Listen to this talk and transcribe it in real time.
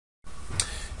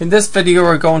In this video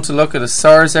we're going to look at a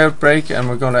SARS outbreak, and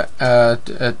we're going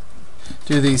to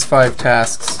do these 5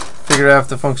 tasks. Figure out if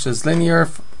the function is linear,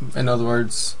 in other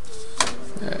words,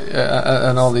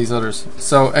 and all these others.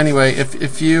 So anyway,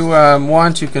 if you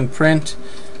want, you can print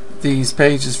these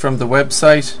pages from the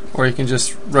website, or you can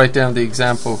just write down the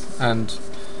example and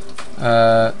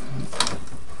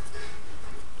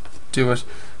do it.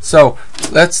 So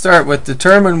let's start with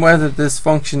determine whether this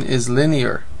function is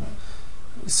linear.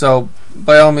 So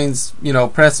by all means,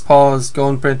 press pause, go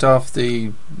and print off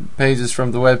the pages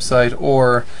from the website,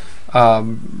 or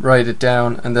write it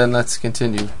down, and then let's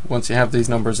continue once you have these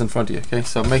numbers in front of you. Okay,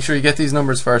 so make sure you get these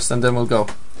numbers first, and then we'll go.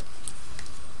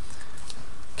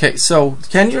 Okay, so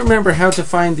can you remember how to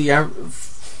find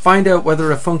out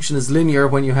whether a function is linear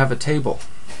when you have a table?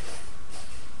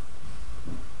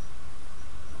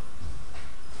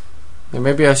 Yeah,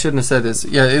 maybe I shouldn't have said this.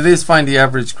 Yeah, it is find the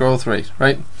average growth rate,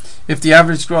 right? If the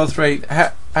average growth rate,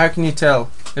 how can you tell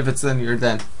if it's linear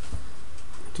then?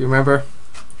 Do you remember?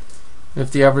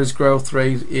 If the average growth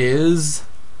rate is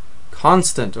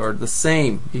constant or the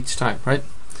same each time, right?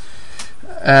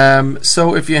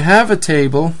 So if you have a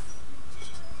table,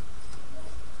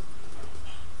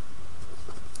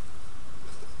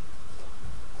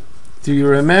 do you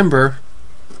remember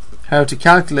how to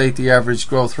calculate the average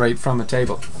growth rate from a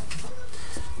table?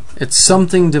 It's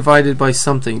something divided by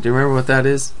something. Do you remember what that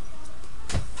is?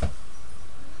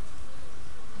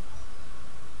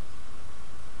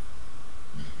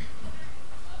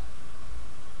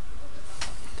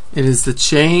 It is the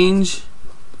change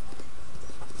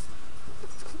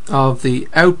of the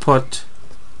output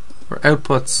or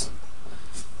outputs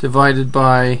divided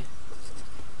by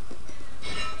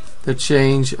the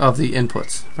change of the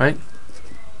inputs, right?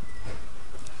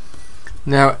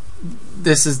 Now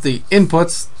this is the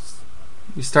inputs.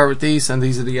 You start with these, and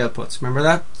these are the outputs. Remember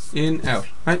that? In, out,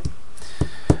 right?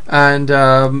 And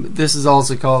this is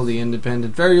also called the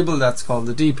independent variable. That's called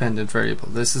the dependent variable.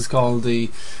 This is called the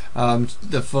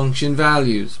function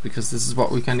values, because this is what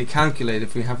we kind of calculate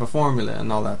if we have a formula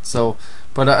and all that. So,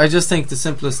 but I just think the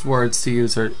simplest words to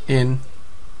use are in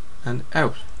and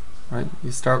out, right?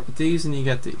 You start with these and you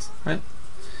get these, right?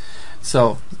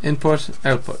 So input,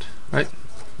 output, right?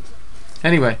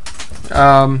 Anyway,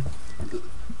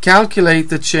 calculate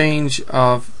the change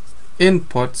of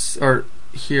inputs, or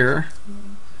here.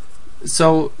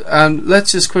 So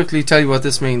let's just quickly tell you what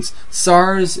this means.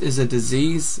 SARS is a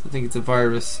disease. I think it's a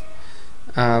virus.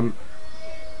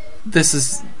 This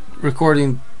is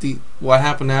recording what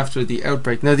happened after the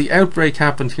outbreak. Now the outbreak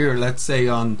happened here, let's say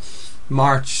on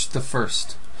March the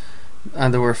 1st,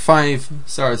 and there were 5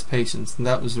 SARS patients, and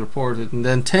that was reported. And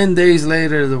then 10 days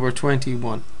later there were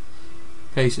 21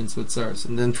 patients with SARS,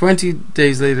 and then 20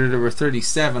 days later there were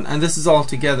 37, and this is all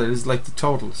together. This is like the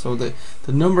total. So the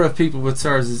number of people with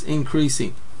SARS is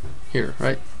increasing here,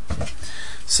 right?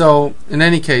 So in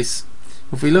any case,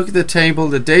 if we look at the table,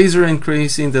 the days are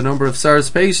increasing, the number of SARS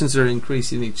patients are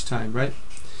increasing each time, right?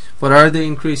 But are they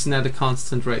increasing at a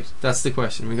constant rate? That's the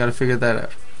question. We got to figure that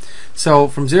out. So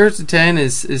from 0 to 10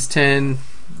 is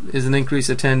an increase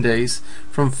of 10 days.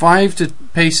 From 5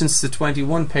 patients to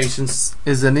 21 patients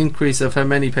is an increase of how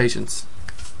many patients?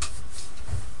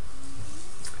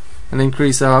 An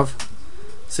increase of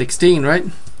 16, right?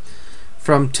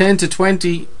 From 10 to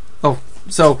 20,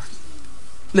 so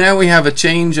now we have a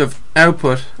change of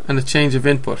output and a change of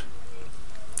input.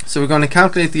 So we're going to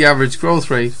calculate the average growth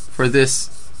rate for this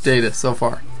data so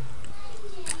far.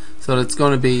 So it's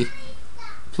going to be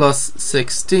plus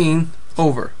 16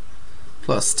 over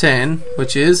plus 10,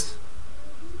 which is,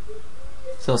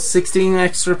 so 16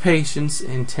 extra patients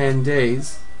in 10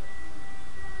 days,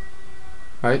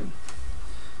 right?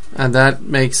 And that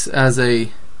makes, as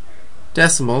a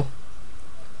decimal,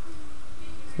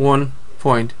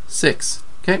 1.6.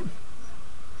 okay?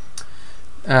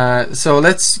 So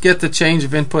let's get the change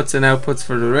of inputs and outputs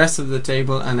for the rest of the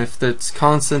table, and if that's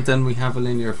constant, then we have a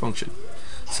linear function.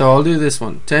 So I'll do this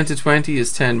one. 10 to 20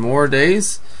 is 10 more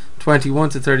days. 21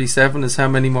 to 37 is how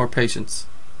many more patients?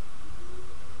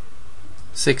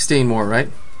 16 more,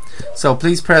 right? So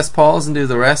please press pause and do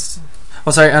the rest.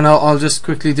 Oh, sorry, and I'll just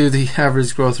quickly do the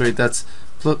average growth rate. That's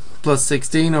plus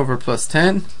 16 over plus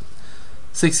 10.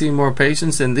 16 more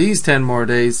patients in these 10 more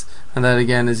days, and that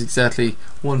again is exactly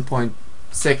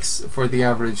 1.6 for the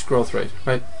average growth rate,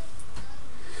 right?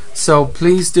 So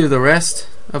please do the rest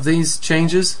of these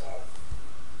changes.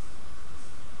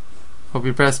 Hope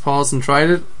you pressed pause and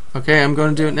tried it. Okay, I'm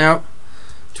going to do it now.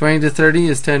 20 to 30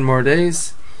 is 10 more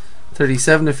days.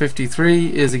 37 to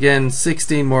 53 is again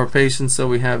 16 more patients, so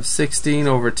we have 16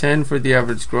 over 10 for the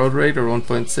average growth rate, or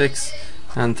 1.6.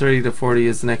 and 30 to 40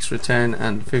 is an extra 10,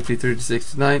 and 53 to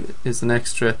 69 is an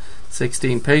extra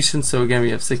 16 patients. So again,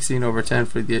 we have 16 over 10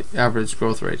 for the average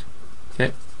growth rate.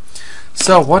 Okay.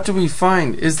 So what do we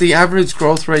find? Is the average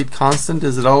growth rate constant?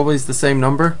 Is it always the same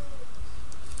number?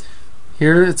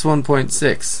 Here it's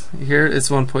 1.6. Here it's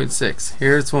 1.6.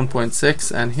 Here it's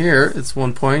 1.6, and here it's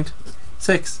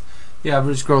 1.6. The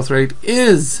average growth rate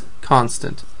is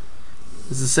constant.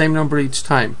 It's the same number each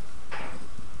time.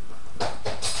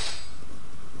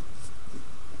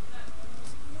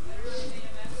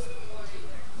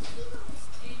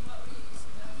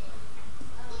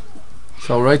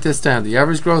 So write this down. The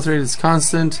average growth rate is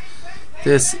constant.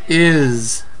 This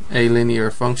is a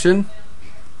linear function.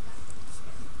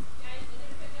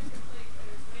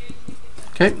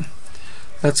 Okay,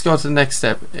 let's go to the next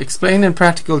step. Explain in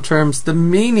practical terms the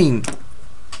meaning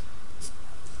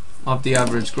of the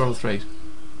average growth rate.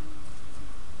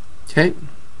 Okay.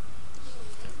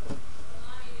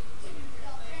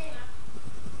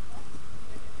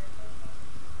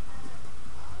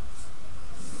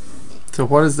 So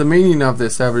what is the meaning of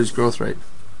this average growth rate?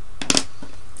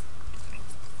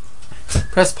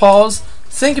 Press pause,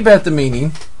 think about the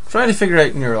meaning, try to figure it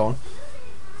out on your own.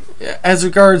 As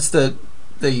regards the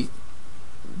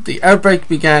outbreak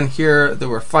began here, there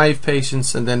were 5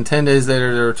 patients, and then 10 days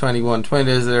later there were 21, 20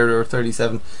 days later there were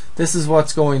 37. This is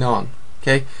what's going on.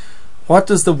 Okay, what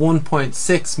does the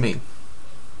 1.6 mean?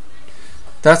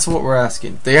 That's what we're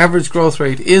asking. The average growth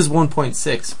rate is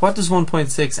 1.6. What does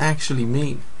 1.6 actually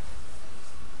mean?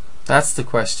 That's the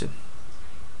question.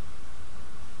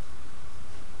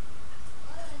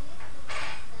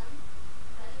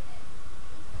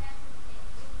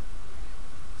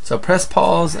 So press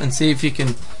pause and see if you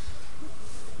can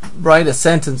write a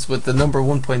sentence with the number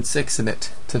 1.6 in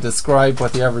it to describe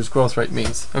what the average growth rate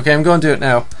means. Okay, I'm going to do it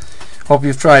now. Hope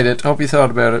you've tried it. Hope you thought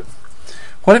about it.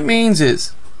 What it means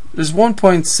is there's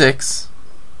 1.6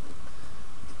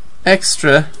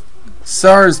 extra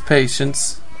SARS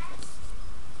patients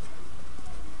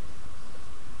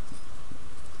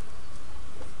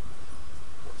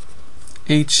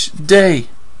each day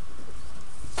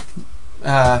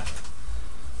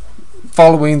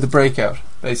following the breakout.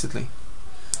 Basically,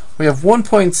 we have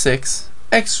 1.6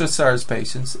 extra SARS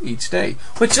patients each day,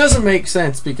 which doesn't make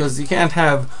sense because you can't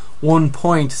have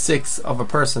 1.6 of a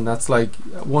person. That's like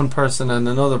one person and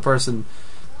another person,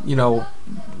 you know,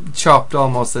 chopped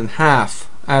almost in half,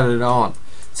 added on.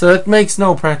 So it makes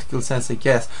no practical sense, I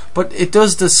guess, but it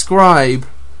does describe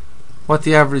what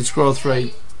the average growth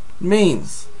rate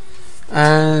means.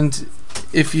 And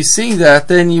if you see that,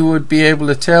 then you would be able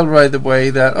to tell right away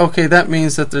that, okay, that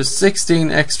means that there's 16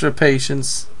 extra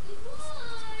patients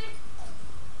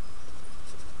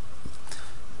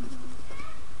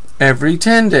every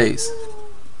 10 days,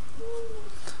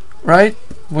 right?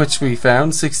 Which we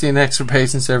found 16 extra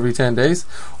patients every 10 days.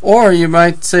 Or you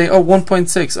might say, oh,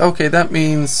 1.6, okay, that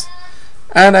means,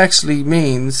 and actually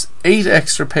means 8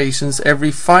 extra patients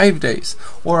every 5 days.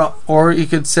 Or you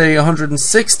could say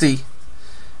 160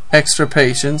 extra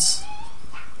patients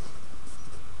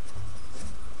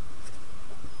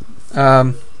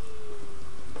every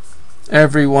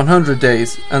 100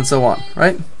 days, and so on,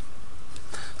 right?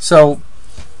 So,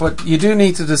 but you do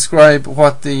need to describe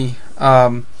what the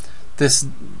this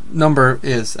number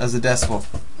is as a decimal.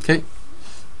 Okay.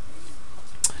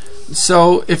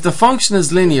 So, if the function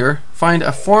is linear, find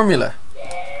a formula.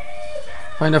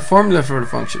 Find a formula for the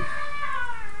function.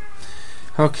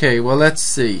 Okay. Well, let's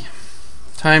see.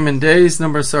 Time in days,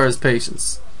 number of SARS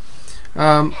patients.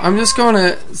 I'm just going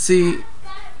to see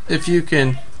if you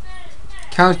can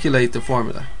calculate the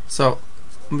formula. So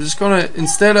I'm just going to,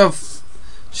 instead of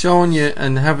showing you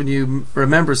and having you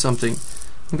remember something,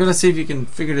 I'm going to see if you can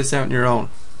figure this out on your own.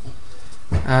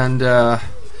 And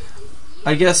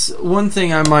I guess one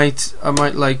thing I might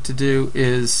like to do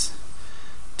is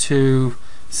to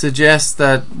suggest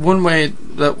that one way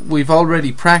that we've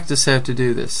already practiced how to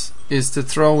do this is to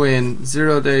throw in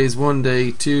 0 days, 1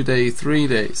 day, 2 days, 3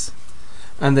 days,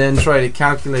 and then try to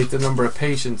calculate the number of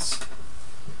patients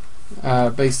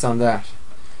based on that.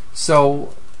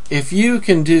 So if you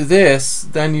can do this,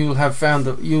 then you'll have found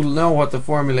that you'll know what the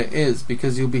formula is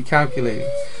because you'll be calculating.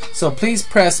 So please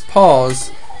press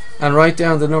pause and write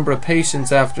down the number of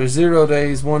patients after 0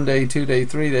 days, 1 day, 2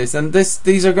 days, 3 days, and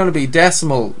these are going to be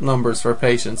decimal numbers for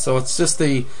patients. So it's just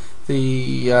the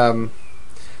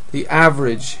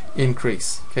average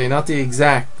increase. Okay, not the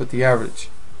exact, but the average.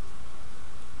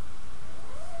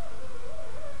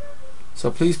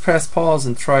 So please press pause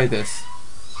and try this.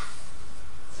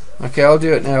 Okay, I'll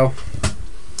do it now.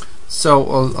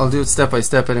 So I'll do it step by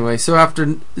step anyway. So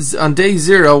on day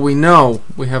 0, we know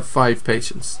we have 5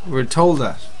 patients. We're told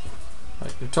that.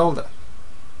 Right, we're told that.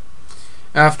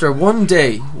 After one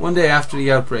day after the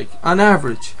outbreak, on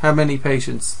average, how many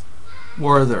patients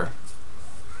were there?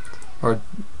 Or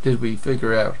did we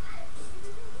figure out?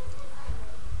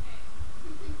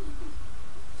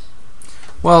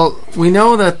 Well, we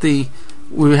know that we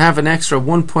have an extra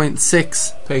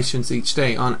 1.6 patients each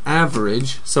day on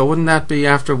average. So wouldn't that be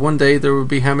after one day there would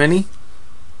be how many?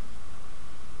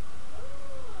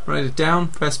 Write it down,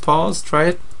 press pause, try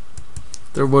it.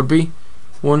 There would be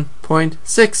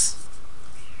 1.6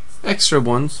 extra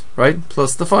ones, right?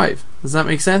 Plus the 5. Does that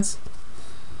make sense?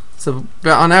 So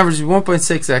on average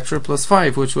 1.6 extra plus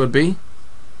 5, which would be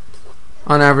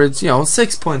on average,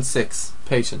 6.6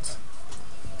 patients.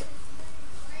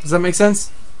 Does that make sense?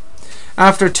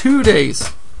 After 2 days,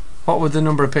 what would the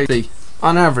number of patients be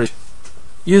on average,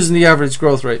 using the average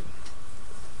growth rate?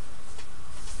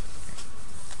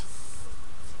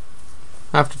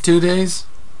 After 2 days,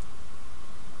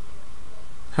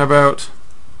 how about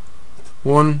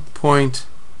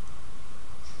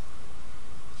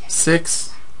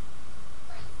 1.6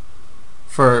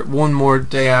 for one more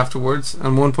day afterwards,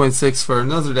 and 1.6 for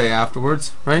another day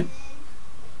afterwards, right?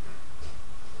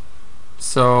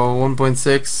 So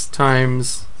 1.6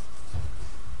 times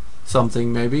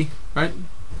something, maybe, right?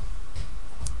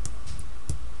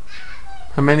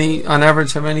 How many, on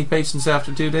average, how many patients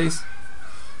after 2 days?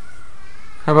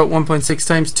 How about 1.6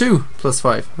 times 2 plus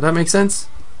 5? Would that make sense?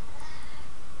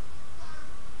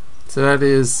 So that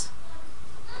is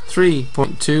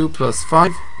 3.2 plus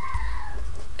 5,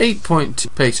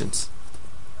 8.2 patients,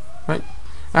 right?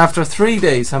 After 3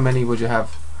 days, how many would you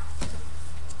have?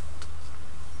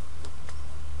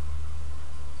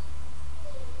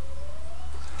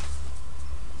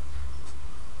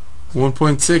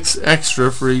 $1.6 extra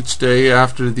for each day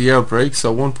after the outbreak,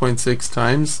 so 1.6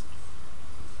 times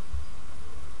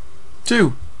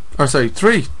 3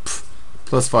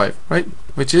 plus 5, right?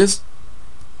 Which is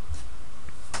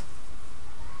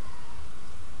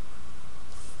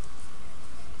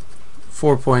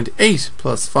 4.8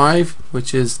 plus 5,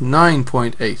 which is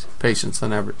 9.8 patients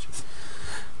on average.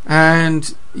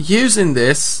 And using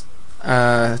this,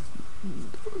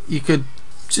 you could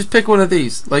just pick one of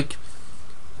these. Like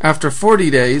after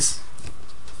 40 days,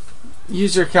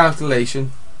 use your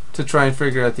calculation to try and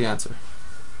figure out the answer.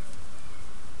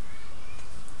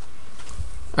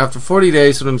 After 40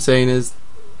 days, what I'm saying is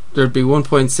there'd be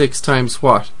 1.6 times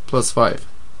what? Plus 5.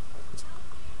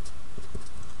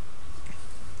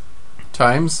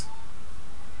 Times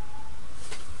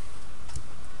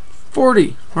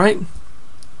 40, right?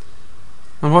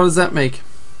 And what does that make?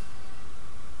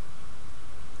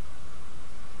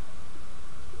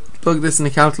 Plug this in the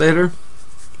calculator.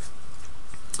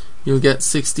 You'll get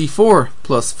 64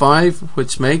 plus 5,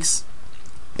 which makes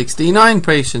 69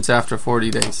 patients after 40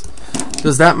 days.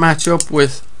 Does that match up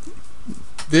with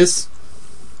this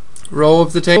row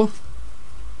of the table?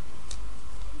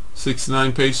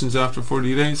 69 patients after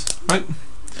 40 days, right?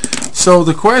 So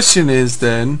the question is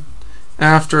then,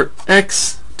 after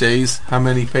X days, how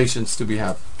many patients do we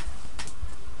have?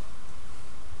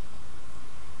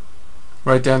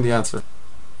 Write down the answer.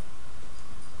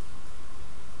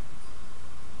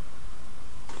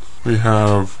 We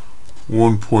have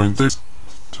 1.6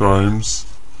 times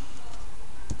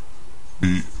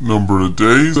the number of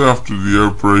days after the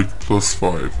outbreak plus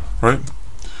 5, right?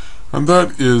 And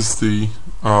that is the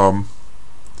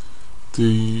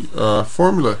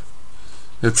formula.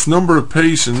 It's number of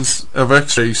patients of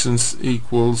X patients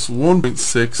equals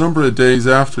 1.6 number of days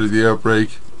after the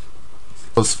outbreak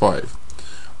plus 5.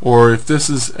 Or if this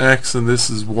is X and this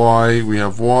is Y, we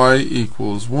have Y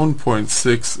equals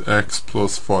 1.6x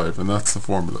plus 5, and that's the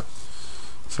formula.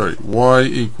 Sorry, Y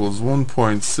equals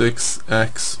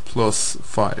 1.6x plus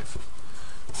 5,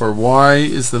 where Y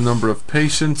is the number of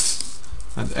patients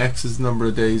and X is the number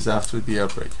of days after the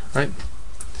outbreak, right?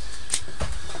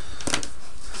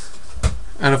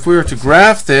 And if we were to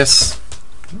graph this,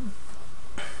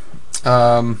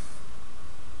 I'm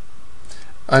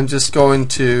just going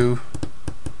to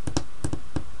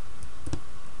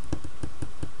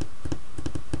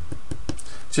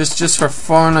just for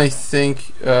fun, I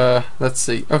think, let's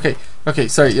see. Okay,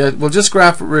 sorry, yeah, we'll just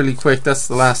graph it really quick. That's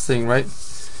the last thing, right?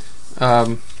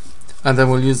 And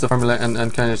then we'll use the formula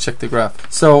and kind of check the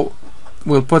graph. So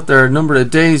we'll put their number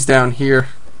of days down here,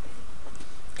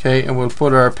 okay, and we'll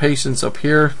put our patients up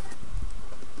here,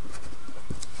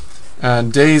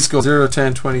 and days go 0,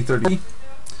 10, 20, 30.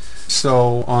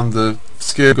 So on the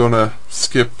scale, I'm gonna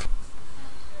skip,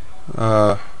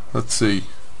 let's see,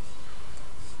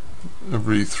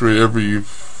 every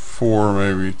 4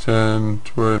 maybe. 10,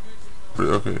 20,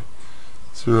 okay.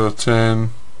 0, 10,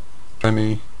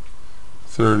 20,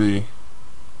 30,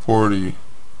 40,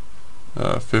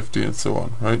 50 and so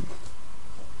on, right?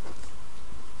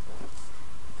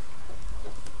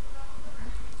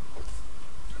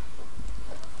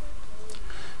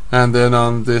 And then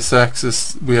on this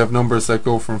axis we have numbers that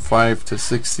go from 5 to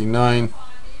 69.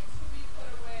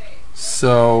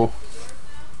 So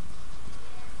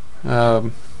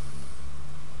how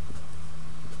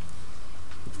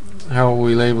will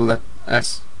we label that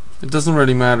X? It doesn't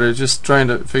really matter, just trying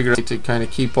to figure out to kind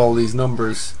of keep all these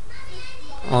numbers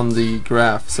on the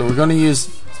graph. So we're going to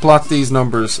plot these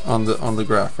numbers on the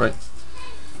graph, right?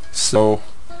 So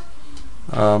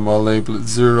I'll label it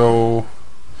 0,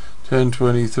 10,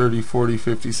 20, 30, 40,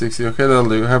 50, 60. Okay, that'll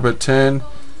do. How about 10,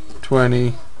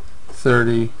 20,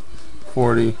 30,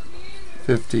 40,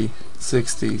 50,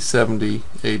 60, 70,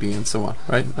 80, and so on,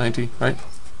 right? 90, right?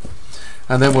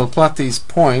 And then we'll plot these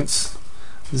points: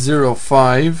 0,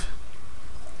 5,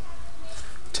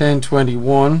 10,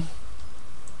 21.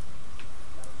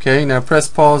 Okay, now press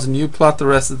pause and you plot the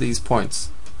rest of these points.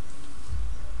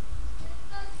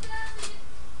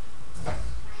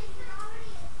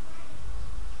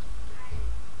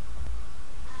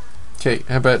 Okay,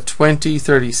 how about 20,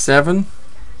 37?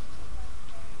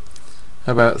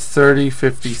 How about 30,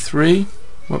 53?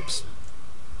 Whoops.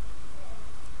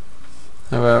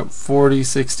 How about 40,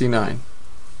 69?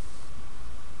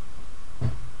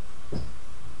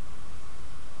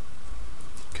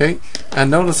 Okay,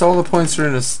 and notice all the points are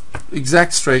in an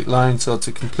exact straight line, so it's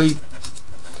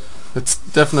it's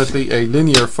definitely a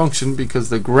linear function because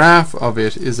the graph of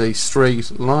it is a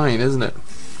straight line, isn't it?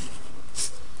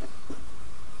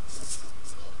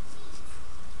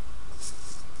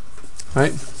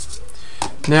 Right?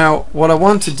 Now, what I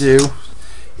want to do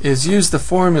is use the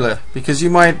formula, because you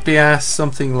might be asked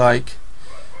something like,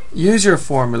 use your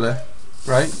formula,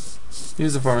 right?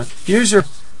 Use the formula.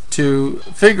 To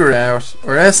figure out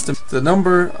or estimate the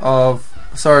number of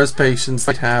SARS patients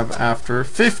might have after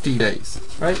 50 days,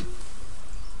 right?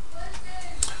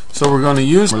 So we're going to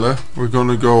use formula. We're going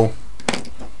to go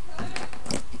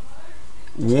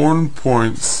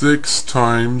 1.6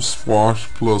 times what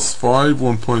plus 5,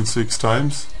 1.6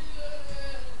 times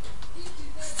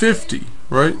 50,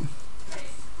 right?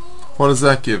 What does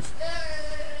that give?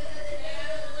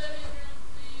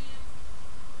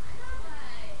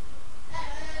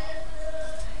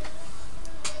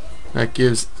 That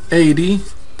gives 80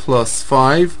 plus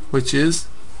 5, which is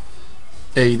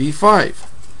 85.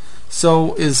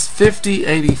 So is 50,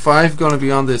 85 going to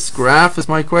be on this graph is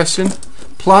my question.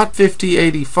 Plot 50,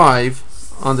 85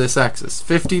 on this axis.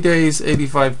 50 days,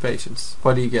 85 patients.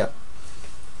 What do you get?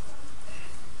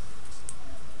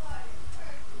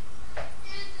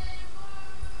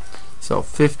 So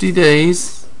 50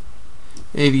 days,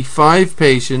 85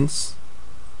 patients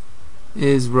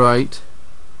is right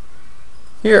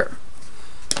here.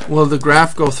 Will the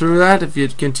graph go through that if you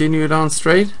continue it on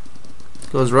straight? It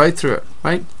goes right through it,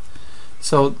 right?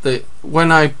 So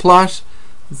when I plot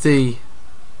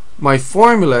my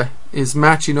formula is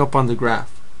matching up on the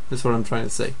graph. That's what I'm trying to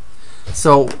say.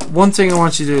 So one thing I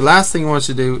want you to do, last thing I want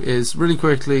you to do is really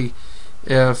quickly,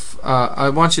 if I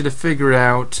want you to figure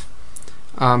out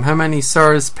how many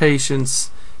SARS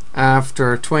patients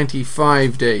after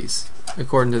 25 days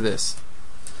according to this,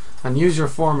 and use your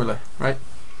formula, right?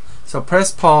 So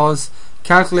press pause,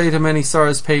 calculate how many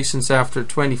SARS patients after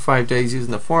 25 days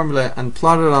using the formula, and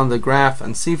plot it on the graph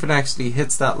and see if it actually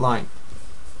hits that line.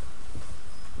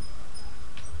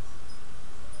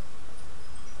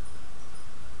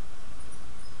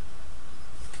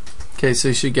 Okay, so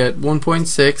you should get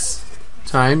 1.6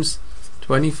 times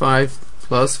 25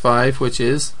 plus 5, which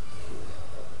is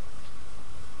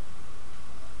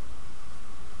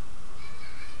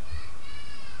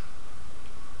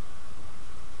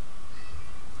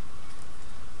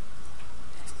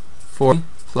 40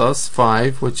 plus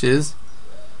 5, which is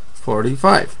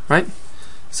 45, right?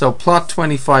 So plot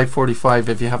 25, 45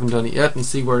 if you haven't done it yet and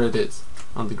see where it is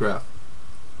on the graph.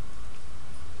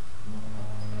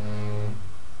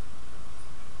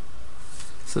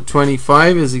 So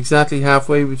 25 is exactly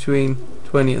halfway between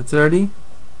 20 and 30,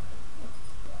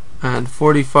 and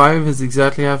 45 is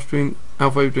exactly halfway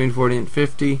between 40 and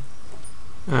 50,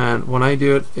 and when I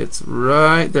do it, it's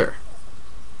right there.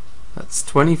 That's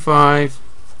 25,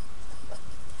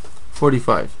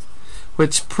 45,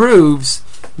 which proves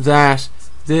that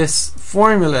this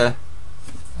formula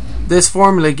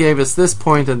gave us this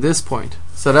point and this point.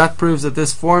 So that proves that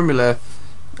this formula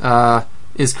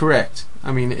is correct.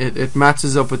 I mean, it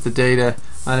matches up with the data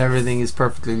and everything is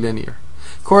perfectly linear.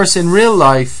 Of course, in real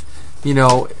life, you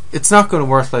know, it's not going to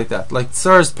work like that. Like,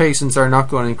 SARS patients are not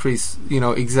going to increase, you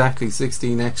know, exactly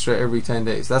 16 extra every 10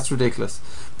 days. That's ridiculous.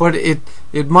 But it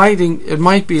might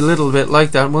be a little bit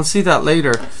like that. And we'll see that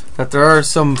later, that there are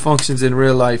some functions in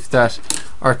real life that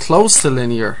are close to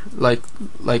linear, like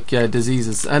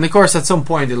diseases. And of course, at some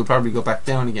point, it'll probably go back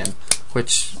down again,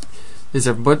 which is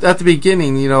there. But at the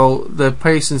beginning, you know, the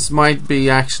patients might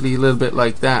be actually a little bit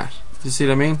like that. Do you see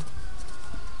what I mean?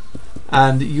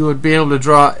 And you would be able to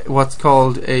draw what's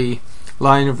called a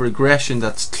line of regression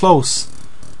that's close,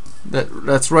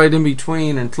 that's right in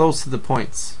between and close to the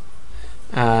points.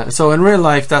 So in real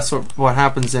life, that's what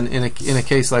happens in a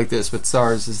case like this with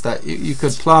SARS, is that you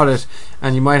could plot it,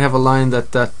 and you might have a line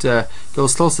that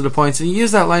goes close to the points, and you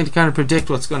use that line to kind of predict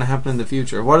what's going to happen in the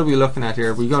future. What are we looking at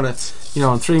here? Are we going to, you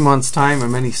know, in 3 months' time, how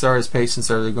many SARS patients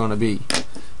are there going to be?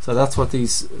 So that's what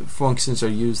these functions are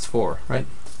used for, right?